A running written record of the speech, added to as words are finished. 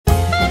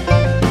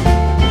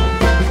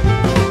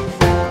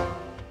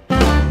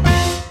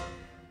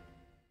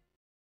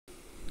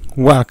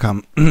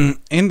Welcome.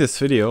 In this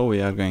video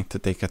we are going to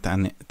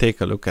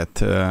take a look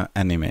at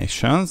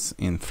animations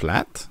in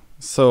Flet.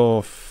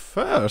 So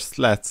first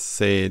let's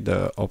say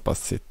the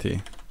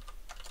opacity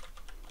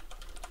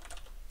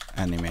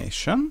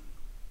animation.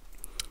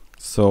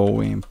 So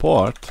we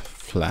import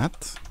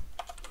Flet,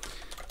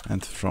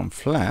 and from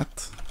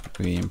Flet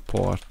we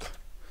import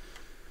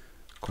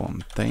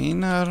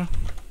container,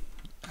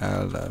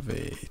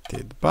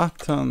 elevated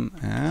button,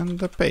 and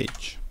the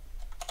page.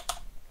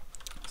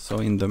 So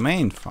in the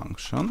main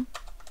function,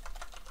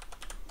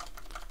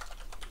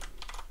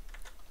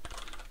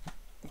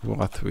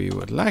 what we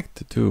would like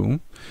to do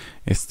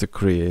is to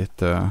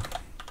create a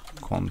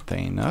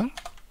container,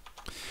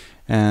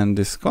 and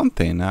this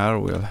container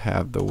will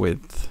have the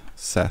width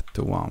set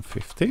to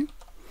 150,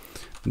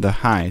 the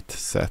height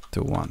set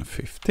to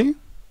 150,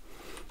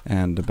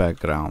 and the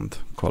background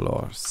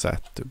color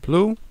set to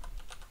blue,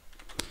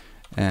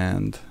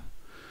 and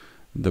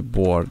the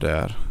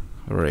border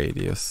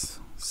radius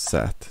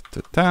set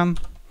to 10,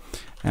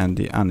 and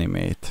the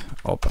animate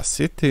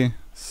opacity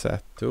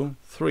set to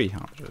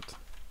 300.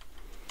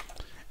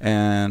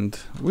 And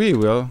we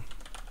will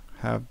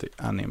have the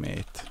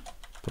animate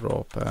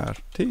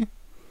property,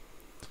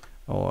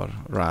 or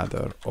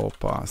rather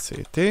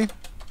opacity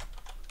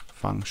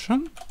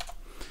function,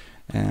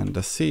 and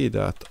the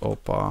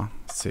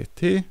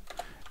c.opacity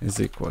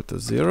is equal to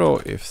 0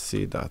 if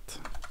c.opacity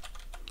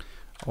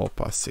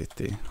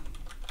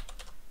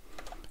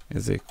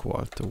is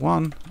equal to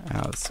 1,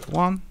 else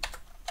 1,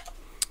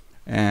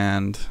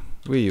 and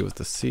we use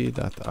the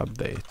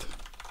c.update.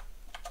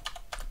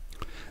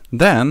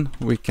 Then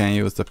we can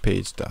use the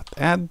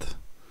page.add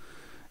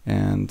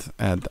and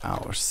add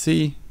our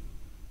c,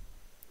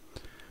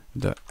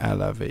 the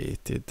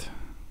elevated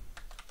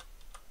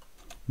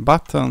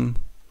button,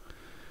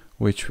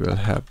 which will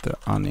have the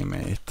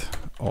animate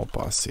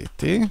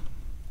opacity,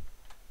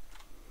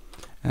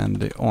 and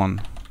the on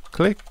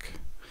click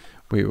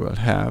we will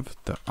have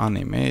the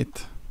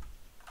animate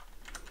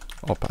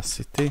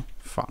opacity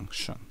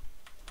function.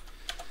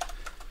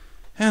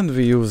 And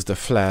we use the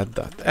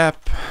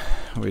flat.app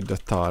with the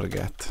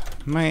target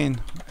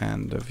main,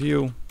 and the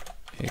view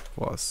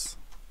equals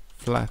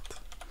Flet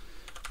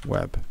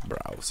web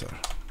browser.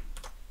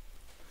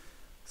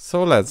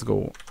 So let's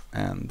go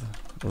and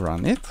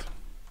run it.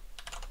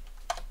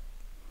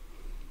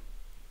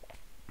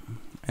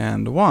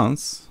 And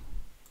once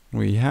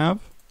we have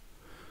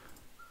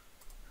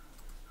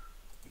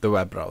the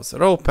web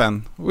browser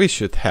open, we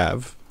should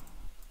have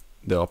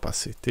the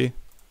opacity,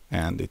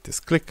 and it is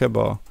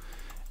clickable,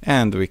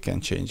 and we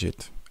can change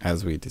it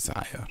as we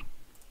desire.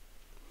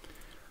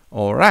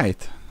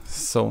 Alright,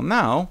 so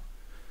now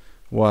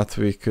what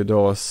we could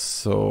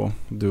also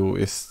do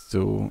is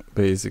to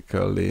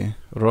basically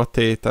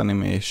rotate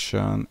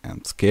animation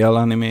and scale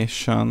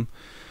animation.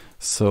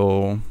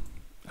 So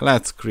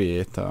let's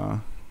create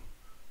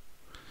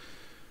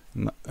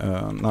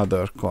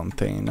another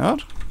container.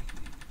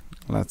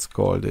 Let's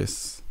call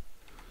this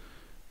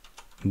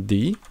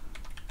D,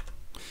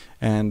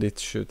 and it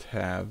should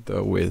have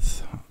the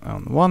width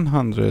on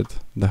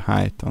 100, the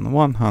height on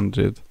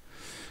 100,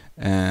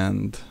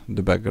 and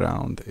the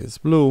background is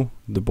blue.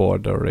 The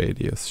border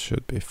radius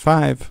should be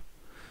 5,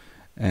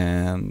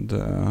 and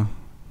the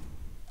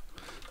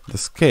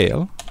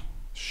scale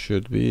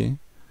should be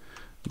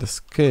the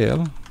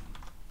scale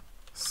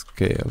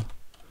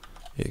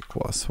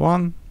equals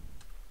 1,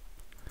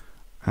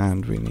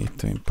 and we need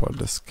to import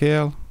the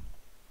scale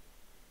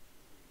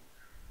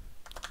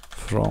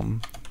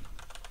from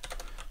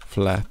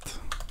Flet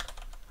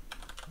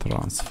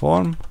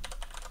transform,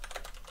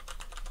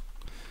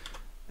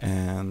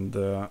 and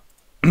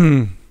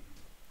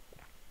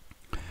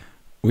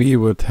we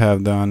would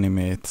have the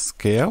animate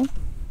scale,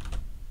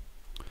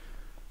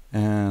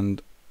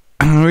 and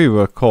we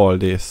will call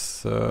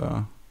this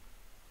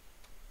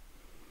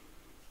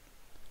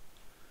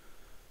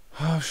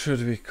how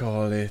should we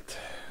call it?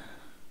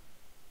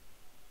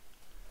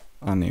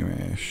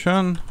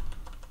 Animation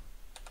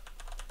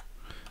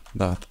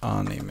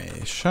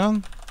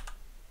 .animation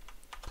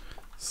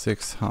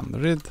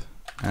 600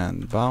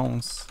 and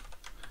bounce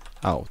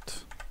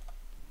out.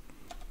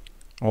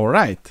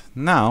 Alright,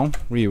 now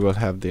we will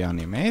have the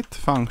animate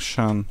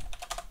function,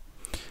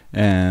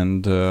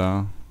 and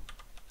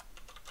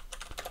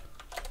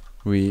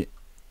we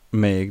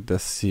make the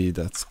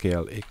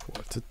c.scale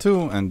equal to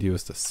 2 and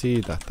use the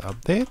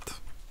c.update.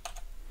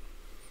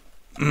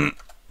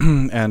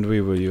 And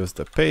we will use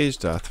the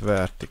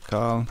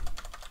page.vertical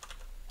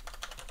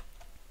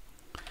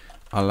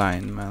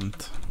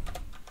alignment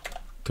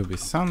to be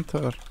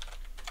center,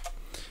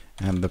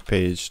 and the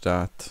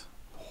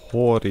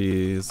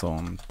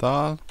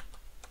page.horizontal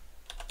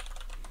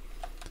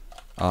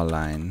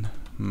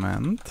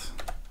alignment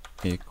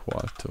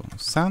equal to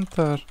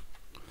center,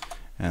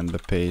 and the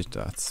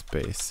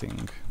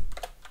page.spacing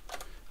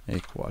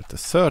equal to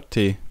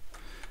 30,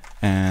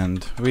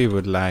 and we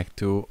would like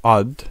to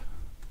add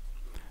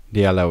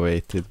the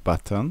elevated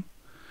button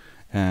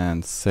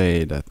and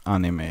say that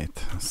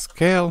animate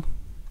scale,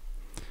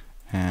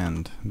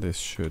 and this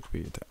should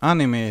be the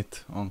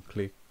animate on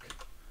click,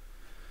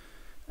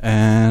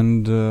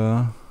 and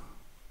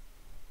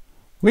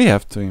we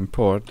have to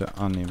import the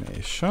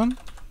animation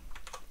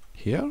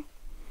here.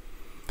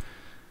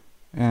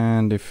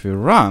 And if we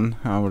run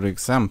our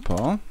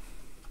example,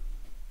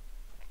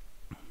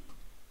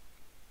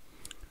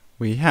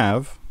 we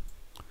have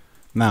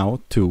now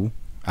two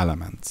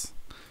elements.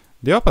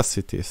 The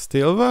opacity is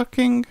still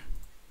working,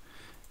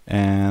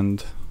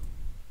 and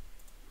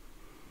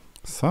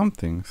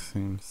something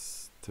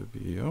seems to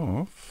be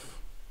off.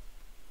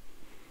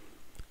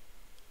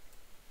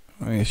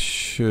 We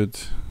should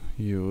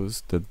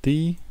use the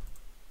D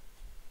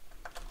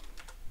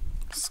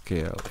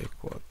scale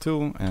equal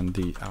to and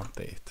D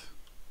update.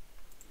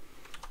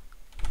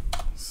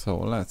 So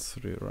let's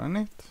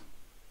rerun it.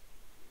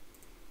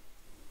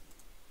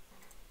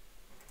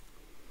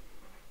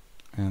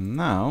 And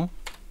now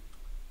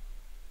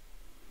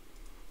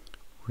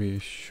we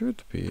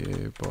should be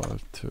able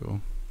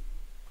to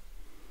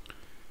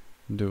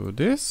do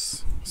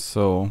this.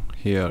 So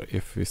here,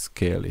 if we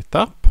scale it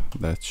up,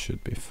 that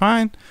should be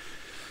fine.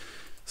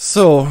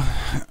 So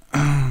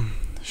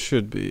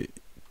should be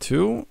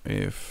 2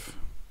 if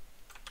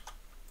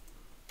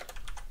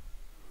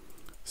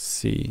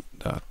c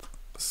dot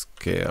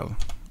scale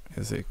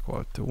is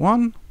equal to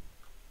 1,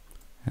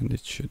 and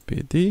it should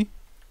be d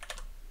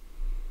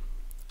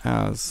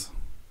as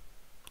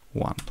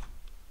 1.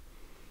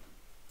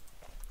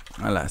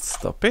 Let's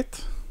stop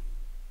it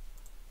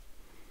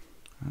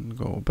and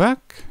go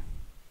back,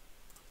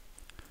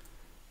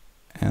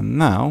 and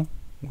now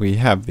we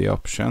have the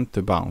option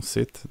to bounce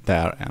it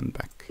there and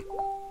back.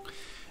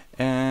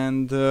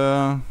 And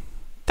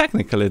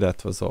technically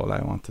that was all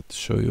I wanted to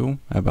show you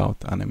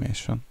about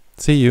animation.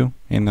 See you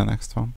in the next one.